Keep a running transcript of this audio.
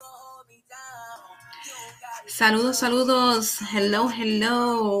Saludos, saludos. Hello,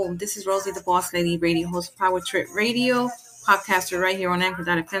 hello. This is Rosey, the Boss Lady, radio host, Power Trip Radio, podcaster right here on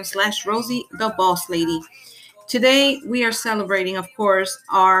anchor.fm/Rosey, the Boss Lady. Today, we are celebrating, of course,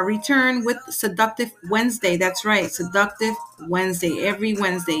 our return with Seductive Wednesday. That's right, Seductive Wednesday, every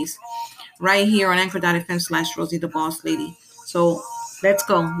Wednesdays, right here on anchor.fm/Rosey, the Boss Lady. So let's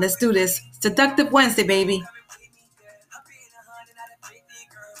go. Let's do this. Seductive Wednesday, baby.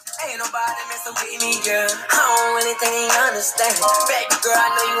 Ain't nobody messing with me, girl. I don't really think you understand. Baby girl, I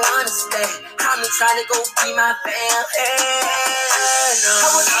know you understand. I'm just trying to go be my fam. No. I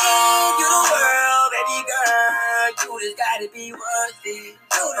will give you the world, baby girl. You just gotta be worth it.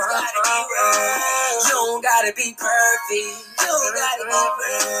 You just gotta be worth it. You don't gotta be perfect. You don't gotta be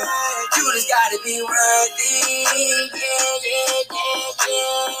perfect. You just gotta be worth it.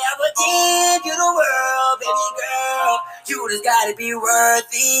 Yeah. I will give you the world, baby girl. You just gotta be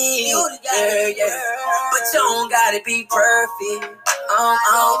worthy. But you don't gotta be perfect.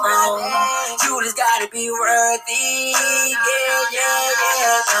 You just gotta be worthy. I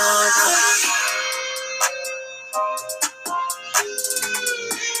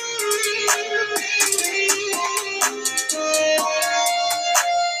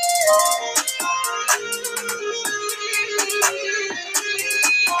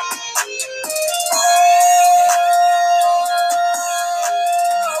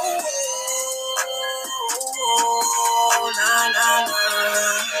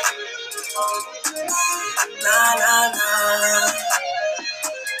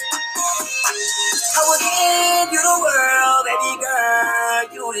will give you the world, baby girl.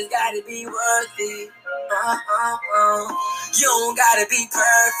 You just gotta be worth it. You don't gotta be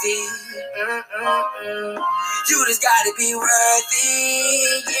perfect. You just gotta be worth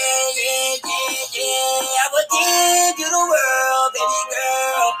it. Yeah. I will give you the world, baby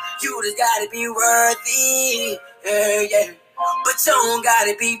girl. You just gotta be worth it. Yeah. But you don't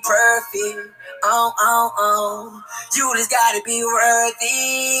gotta be perfect. You just gotta be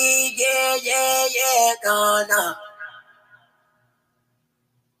worthy. Yeah. No.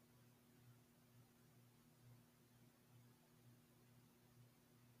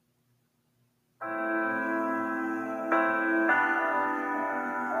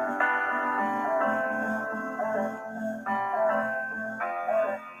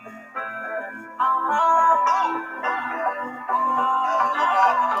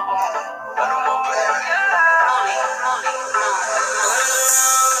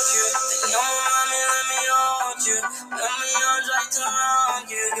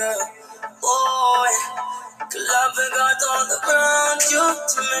 Love and God all around you.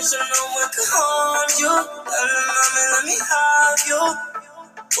 To make sure no one can harm you. Let me have you.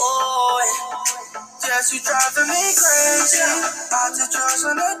 Boy. Yes, you driving me crazy. Out to drugs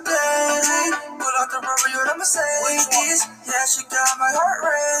on the daily. Pull out the rubber, you're the Mercedes. Yeah, she got my heart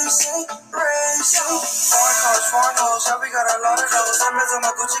racing. Foreign hoes, yeah, we got a lot of those. Diamonds on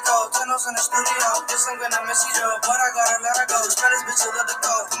my Gucci coat, tunnels in the studio. This I'm gonna miss you, Joe, but I gotta let her go. Spell this bitch, let her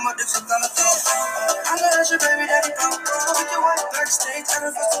go. Put my dick on the throat. I know that's your baby daddy, bro. With your wife backstage at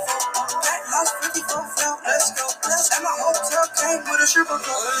a festival. That house 54 flow, let's go. And my hotel came with a stripper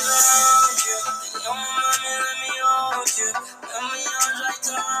pole. Let me hold you. Let me hold right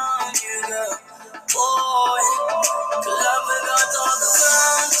around you, girl. Boy, love and God all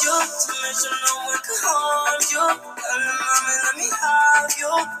around you. To make sure no one can harm you. Let me have you.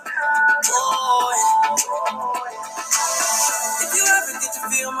 Boy, if you ever get to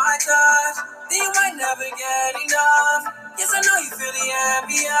feel my touch, then you might never get enough. Yes, I know you feel the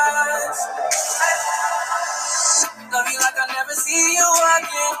ambience. Love you like I never see you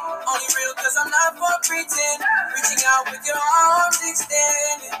again. Only real cause I'm not for pretend. Reaching out with your arms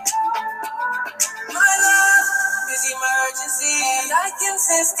extended. My love is emergency. And I can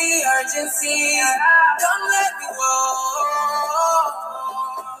sense the urgency. Come let me walk.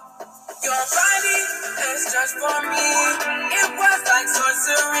 Your body is just for me. It was like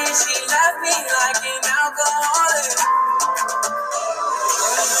sorcery. She left me like an alcoholic.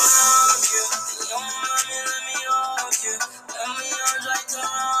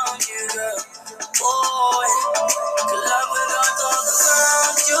 Boy, love it all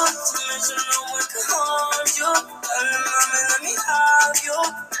around you. To make sure no one can harm you. Let me have you.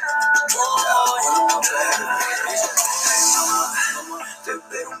 Boy, te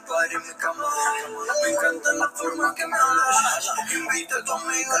espero un par en mi cama. Me encanta la forma que me hablas. Invita a tu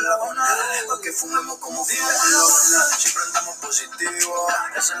amiga a la Habana, pa' que fumemos como fumamos en la Habana. Siempre andamos positivos.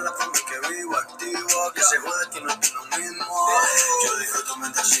 Esa es la forma en que vivo, activo. Que se jode que no es lo mismo. Yo disfruto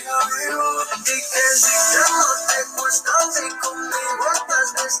mientras siga vivo. Y que si ya no te cuesta ir conmigo,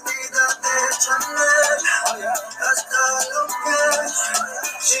 estás vestida de Chanel.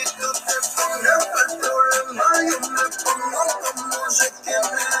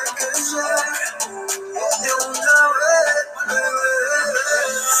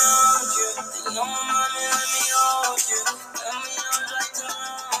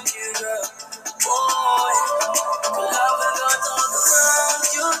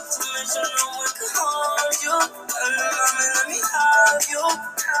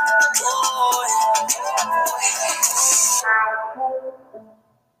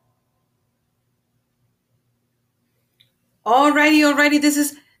 Alrighty. This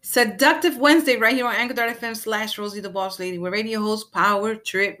is Seductive Wednesday right here on Anchor.fm/Rosey the Boss Lady. We're radio host, Power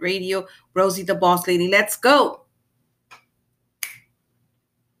Trip Radio, Rosey the Boss Lady. Let's go.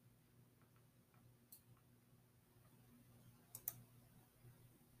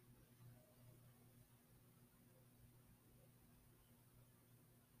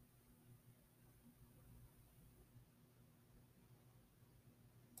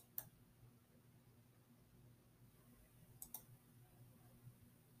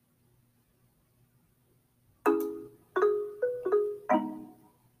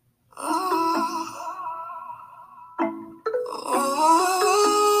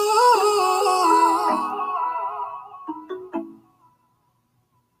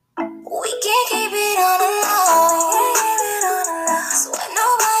 We can't keep it on the low, so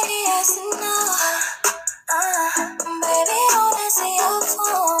nobody has to know. Baby, don't answer your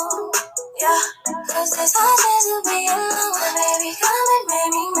phone, yeah, cause there's no chance to be alone. Baby, come and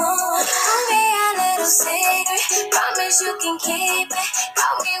make me move. Tell me a little secret, promise you can keep it.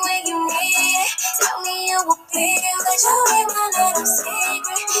 Call me when you need it, tell me you will be but you be my little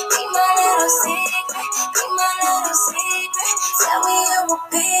secret, be my little secret, be my little secret. Tell me you will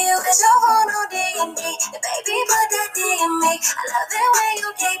be cause your phone no D&D, the baby put that D in me. I love it when you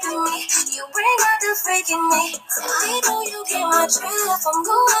keep in me, you bring out the freak in me. Tell me do you get my drift, I'm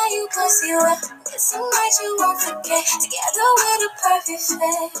going you pussy with. It's a night you won't forget, together with a perfect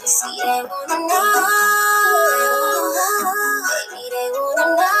fit. See they wanna know, baby they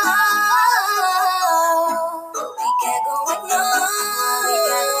wanna know what we got going on,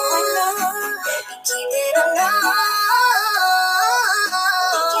 baby keep it alone.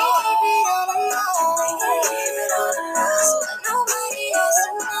 We can't keep it on the low, we can't keep it on the low, so that nobody has to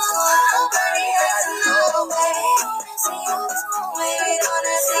know, nobody has to know. Baby don't answer your phone, baby don't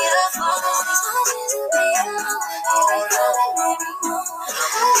answer your phone. There's no chance to be alone, baby come and make me move.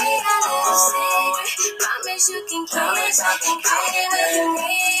 We got a little secret, promise you can keep it, call me when you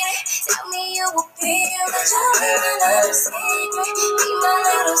need it. Tell me you will be but you be my little secret, be my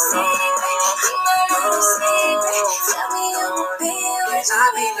little secret, be my little secret. Tell me you will be but you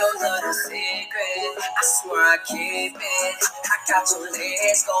be your little secret. I swear I keep it. I got your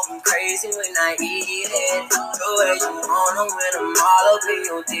legs going crazy when I eat it. The way you want 'em when I'm all up in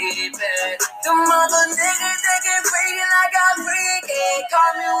your deep end. The mother niggas they get freaky like I freak it.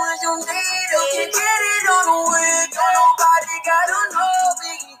 Call me when you need it. You can get it on the week. Don't nobody gotta know.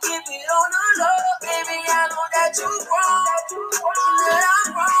 We can keep it on the low. Baby, I know that you wrong. That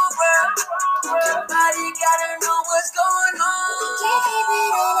I'm wrong, girl. Nobody gotta know what's going on. We can't keep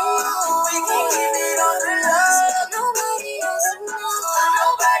it on the low. We can't keep it on the low. Nobody has to know.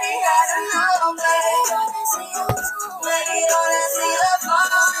 Nobody has to know. Baby, don't answer your phone. Baby, don't answer your phone.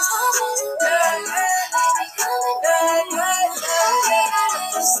 It's hard to baby, come and baby. We got a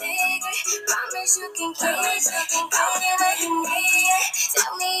little secret, promise you can keep it. Call me when you need it.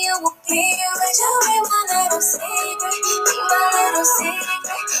 Tell me you will be but you be my little secret, be my little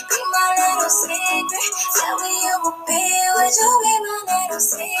secret, be my little secret. Tell me you will be but you be my little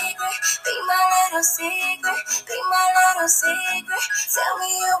secret, be my little secret, be my little secret. Tell me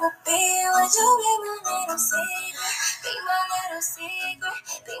you will be but you be my little secret, be my little secret,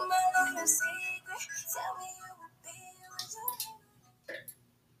 be my little secret. Tell me you will be but you be my.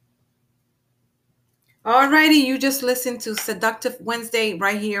 Alrighty, you just listened to Seductive Wednesday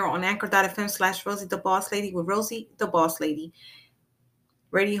right here on Anchor.fm/Rosey the Boss Lady with Rosey the Boss Lady,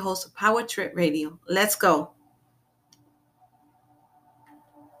 radio host of Power Trip Radio. Let's go.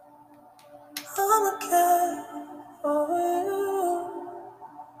 I'm a cat for you.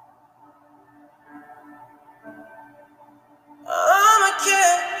 I'm a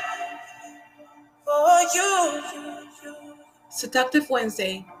cat for you. Seductive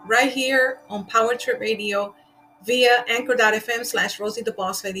Wednesday right here on Power Trip Radio via Anchor.fm/Rosey the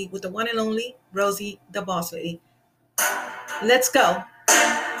Boss Lady with the one and only Rosey the Boss Lady. Let's go.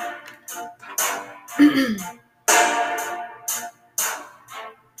 You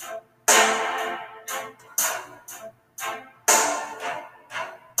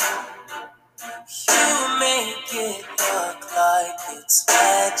make it look like it's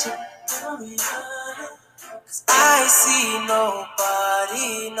magic. Cause I see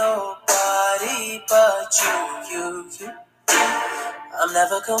nobody but you. I'm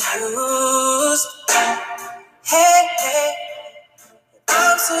never confused. Hey,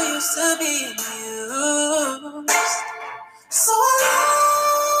 I'm so used to being used. So I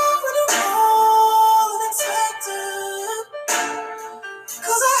love when I'm all unexpected.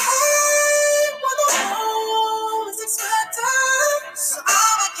 Cause I hate when the moment's expected.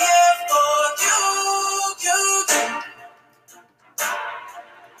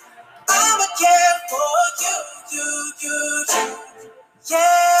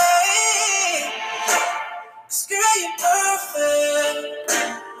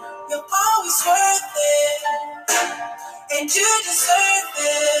 and you deserve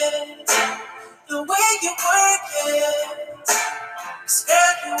it. The way you work it,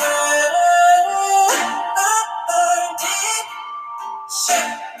 girl, you earned it. Shit,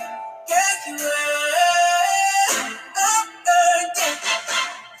 girl, you earned it.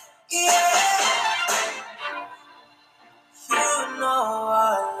 Yeah, you know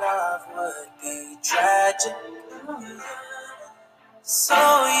our love would be tragic, so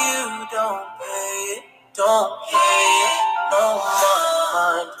you don't pay it no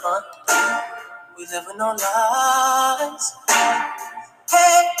mind. We live in no lies.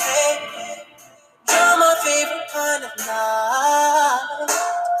 Hey, hey, hey, you're my favorite kind of night.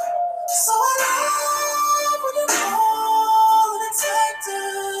 So I love when you're cold and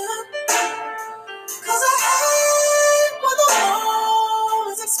detective. Cause I hate when the wrong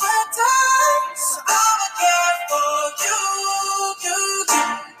is expected. So I'ma care for you.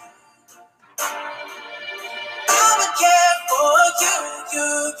 I'ma care for you.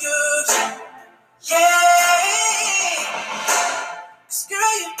 Yeah.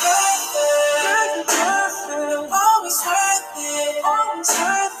 Girl, you're perfect. You're always worth it.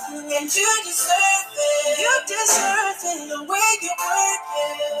 And you deserve it. The way you work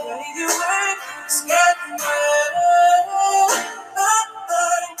it. Girl, you earned it.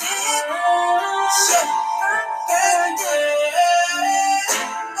 Shit. Girl, you earned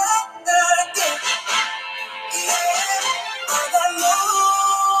it. Yeah, all that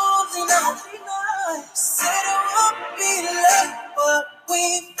lonely night. Said it won't be late, but we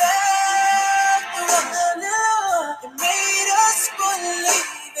fell through. It made us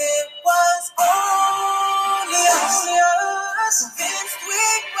believe it was only us. Convinced we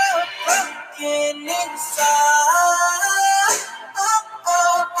were broken inside.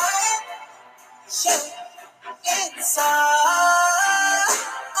 Yeah, inside.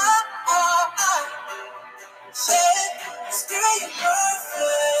 Yeah, girl, you're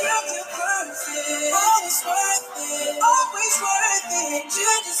perfect. Always worth it.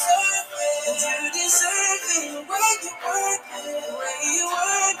 You deserve it. The way you work it.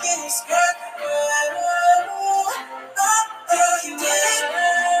 Girl, you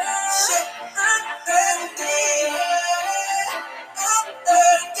shit,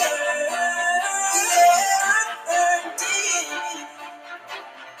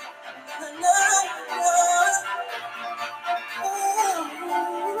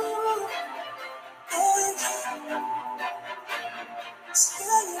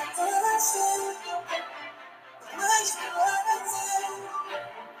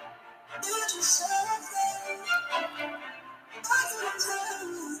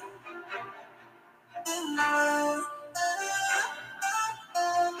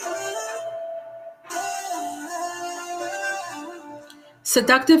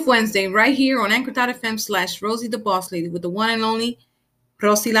 Seductive Wednesday, right here on Anchor.fm/Rosey the Boss Lady with the one and only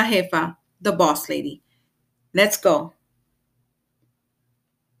Rosey la Jefa, the Boss Lady. Let's go.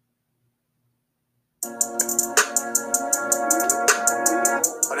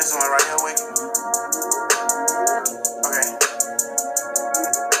 Oh, this one right here, wait. Okay.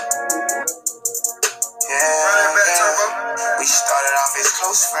 Yeah. We started off as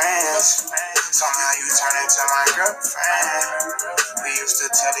close friends. Somehow you turned into my girlfriend. We used to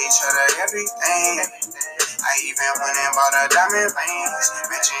tell each other everything. I even went and bought her diamond rings.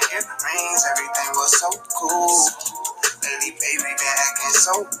 Matching earrings, everything was so cool. Lately, baby, been acting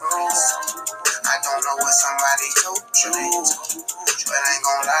so rude. I don't know what somebody told you, but I ain't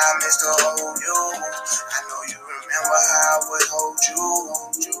gon' lie, Mr. Hold You. I know you remember how I would hold you.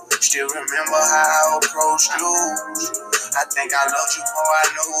 Still remember how I approached you. I think I loved you before I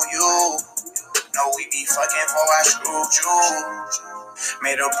knew you. No, we be fucking before I screwed you.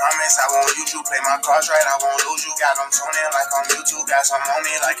 Made a promise I won't use you. Play my cards right, I won't lose you. Got them tuning like on YouTube. Got some on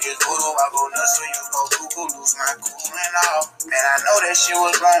me like it's voodoo. I go nuts till you go cuckoo. Lose my cool and all. Man, I know that shit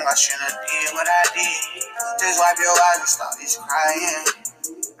was wrong. I shouldn't have did what I did. Just wipe your eyes and start this crying.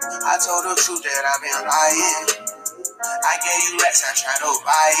 I told the truth that I've been lying. I gave you racks, I tried to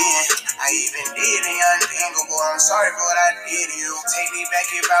buy in. I even did the unthinkable. I'm sorry for what I did to you. Take me back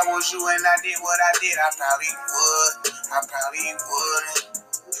if I was you and I did what I did. I probably wouldn't.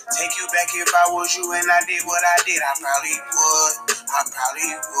 Take you back if I was you and I did what I did. I probably wouldn't.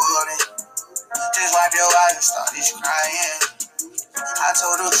 Just wipe your eyes and start this crying. I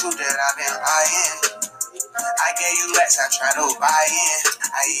told the truth that I've been lying. I gave you racks, I tried to buy in.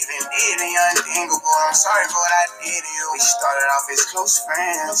 I even did the unthinkable. I'm sorry for what I did to you. We started off as close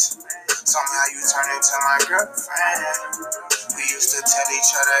friends. Somehow you turned into my girlfriend. We used to tell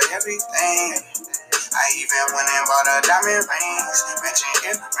each other everything. I even went and bought her diamond rings.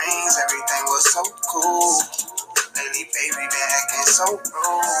 Matching earrings, everything was so cool. Lately, baby, been acting so rude.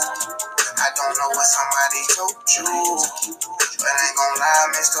 I don't know what somebody told you, but I ain't gon' lie,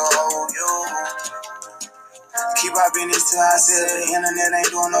 Mr. OU. Keep our business to ourselves, the internet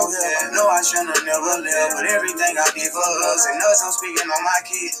ain't doing no good. No, I shouldn't have never left, but everything I did for us, and us, I'm speaking on my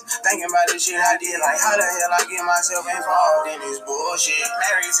kids. Thinking about the shit I did, like how the hell I get myself involved in this bullshit.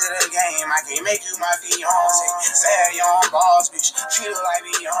 Married to the game, I can't make you my fiance. Sad young boss, bitch, she look like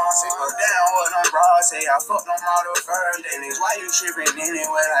Beyonce. But damn what them bras say, I fucked them all the first day. Niggas, why you tripping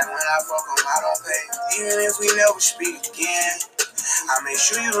anyway? Like when I fuck them, I don't pay. Even if we never speak again, I make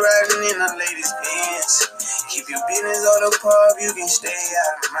sure you riding in the latest Benz. Keep your business on the pub, you can stay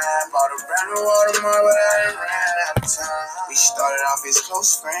out of mind. Bought a brand new Audemars, but I done ran out of time. We started off as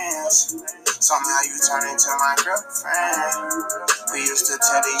close friends. Somehow you turned into my girlfriend. We used to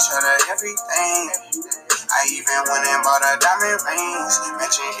tell each other everything. I even went and bought a diamond rings,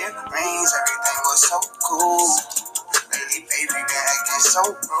 matching earrings. Everything was so cool. Lately, baby, been acting so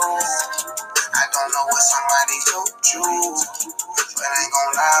rude. I don't know what somebody told you, but I ain't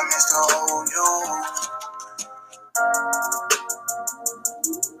gon' lie, Mr. OU.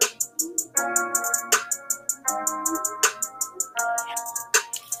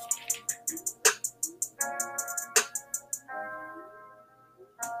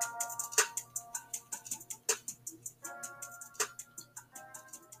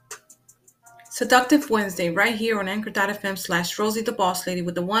 Seductive Wednesday, right here on anchor.fm/Rosey the Boss Lady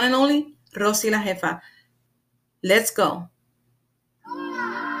with the one and only Rosey la Jefa. Let's go.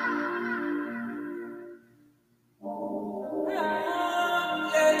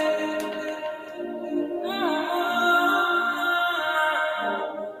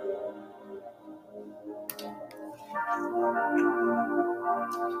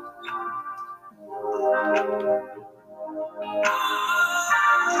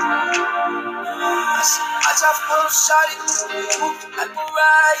 I try to pull shawty, like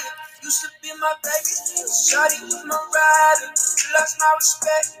Mariah. Used to be my baby, shawty was my rider. You lost my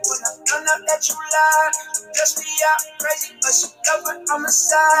respect when I found out that you lied. Just be out crazy, but she love when I'm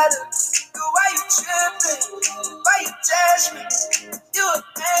inside her. Girl, why you tripping? Why you test me? You a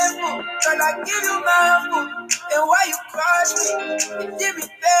handful, girl, I give you my apple. And why you cross me? You did me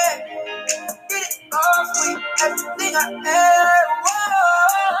bad, did it off me. Everything I had,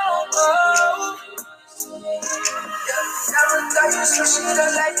 whoa, whoa. Never thought you some shit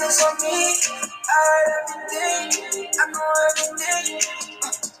like this on me. I heard everything, I know everything.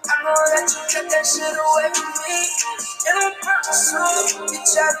 I know that you kept that shit away from me. And on purpose, too, you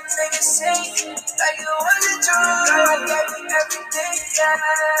try to make it seem like it wasn't true. Girl, I gave you everything, yeah.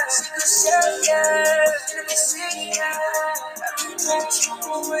 Secret shit, yeah. Let me see, yeah. Everything you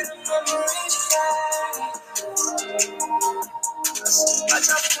move with memories, yeah. I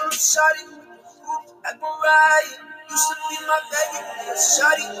try to pull shawty, like Mariah. Used to be my baby,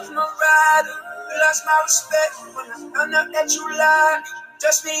 shawty was my rider. You lost my respect when I found out that you lied.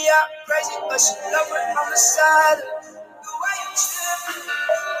 Dress me out crazy, but she love when I'm beside her. But why you tripping?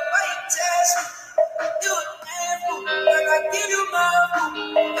 Why you test me? You a handful, girl, I give you my apple.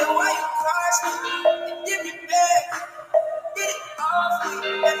 And why you cross me? You did me bad, did it off me.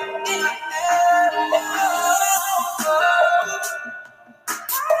 Everything I had,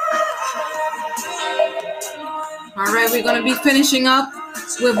 All right, we're going to be finishing up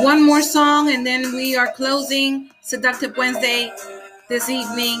with one more song, and then we are closing Seductive Wednesday this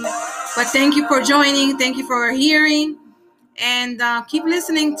evening. But thank you for joining. Thank you for hearing. And keep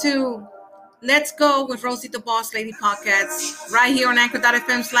listening to Let's Go with Rosey the Boss Lady podcast right here on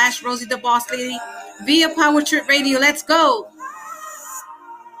anchor.fm/Rosey the Boss Lady via Power Trip Radio. Let's go.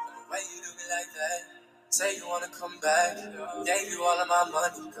 Why you do me like that? Say you wanna come back. Gave you all of my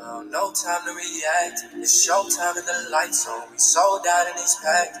money, girl. No time to react. It's showtime and the lights on. We sold out and it's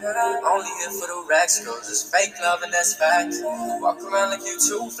packed. Only here for the racks, girl. Just fake love and that's fact. Walk around like you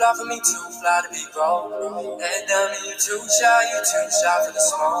too fly for me, too fly to be broke. Head down and you too shy for the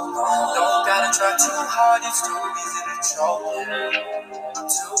smoke. Don't gotta try too hard, it's too easy to choke. I'm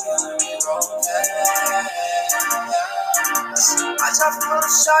too good to be broke. I try to pull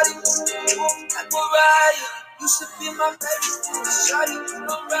shawty, like Mariah. Used to be my baby, shawty was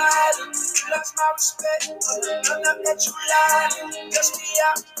my rider. You lost my respect, I found out that you lied. Just be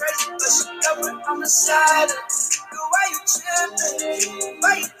out crazy, but she love when I'm inside her. Girl, why you tripping?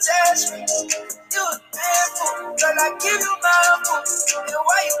 Why you test me? You a handful, girl, I give you my apple. And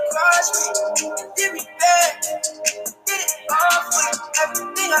why you cross me? You did me bad, did it all for me.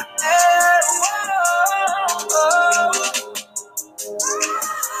 Everything I had, whoa, whoa.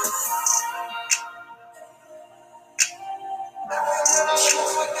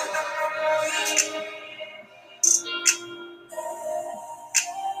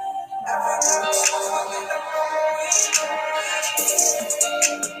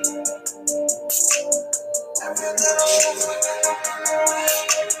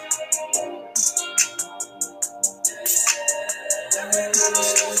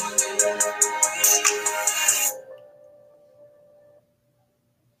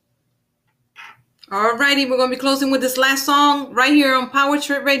 Alrighty, we're going to be closing with this last song right here on Power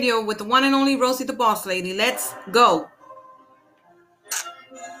Trip Radio with the one and only Rosey the Boss Lady. Let's go.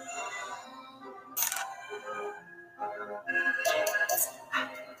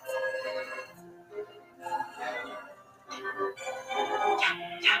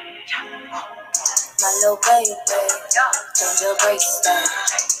 My little baby, change your bracelet.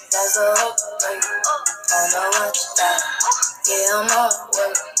 That's a hook break. On the watch that. Yeah, I'm all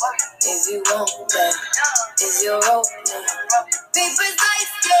work. If you want that, is your role play. Be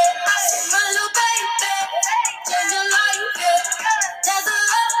precise, yeah. My little baby, change your life, yeah. That's a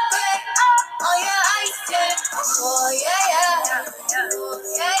hook break. On your ice, yeah. Oh, yeah, yeah. Oh,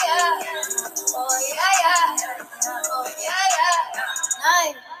 yeah, yeah. Oh, yeah, yeah. Oh, yeah, yeah.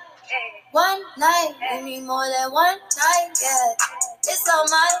 Night. One night, we need more than one night, yeah. It's all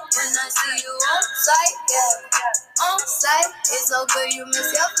mine when I see you on site, yeah. On site, it's so good you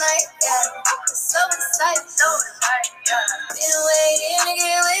miss your flight, yeah. It's so exciting, been waiting to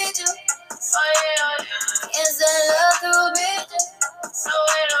get with you. Oh yeah, can't send love through bitches. So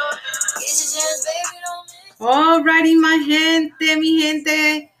get your chance, baby, don't miss. Alrighty, mi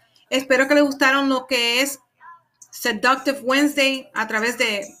gente. Espero que les gustaron lo que es Seductive Wednesday a través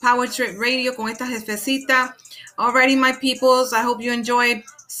de Power Trip Radio con esta jefecita. Alrighty, my peoples, I hope you enjoyed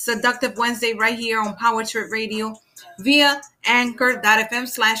Seductive Wednesday right here on Power Trip Radio via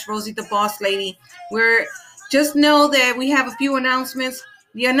anchor.fm/Rosey the Boss Lady. We're just know that we have a few announcements.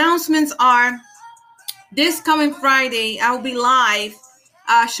 The announcements are this coming Friday, I'll be live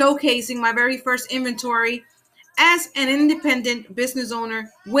showcasing my very first inventory as an independent business owner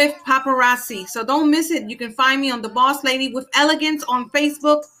with paparazzi. So don't miss it. You can find me on The Boss Lady with Elegance on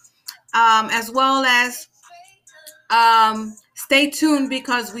Facebook, as well as stay tuned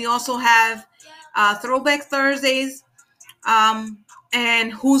because we also have Throwback Thursdays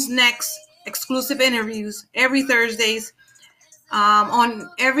and Who's Next exclusive interviews every Thursdays. On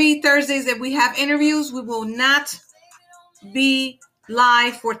every Thursdays that we have interviews, we will not be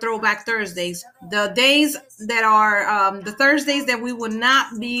live for Throwback Thursdays. The days that are the Thursdays that we will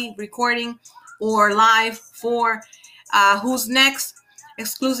not be recording or live for Who's Next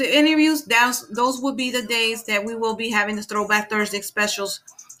exclusive interviews, those will be the days that we will be having the Throwback Thursday specials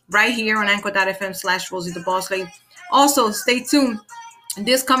right here on anchor.fm/Rosey the Boss Lady. Also, stay tuned.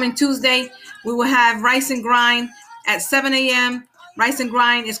 This coming Tuesday, we will have Rice and Grind at 7 a.m. Rice and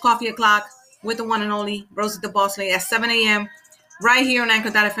Grind is coffee o'clock with the one and only Rosey the Boss Lady at 7 a.m. right here on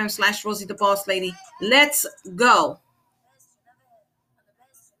anchor.fm/Rosey the Boss Lady. Let's go.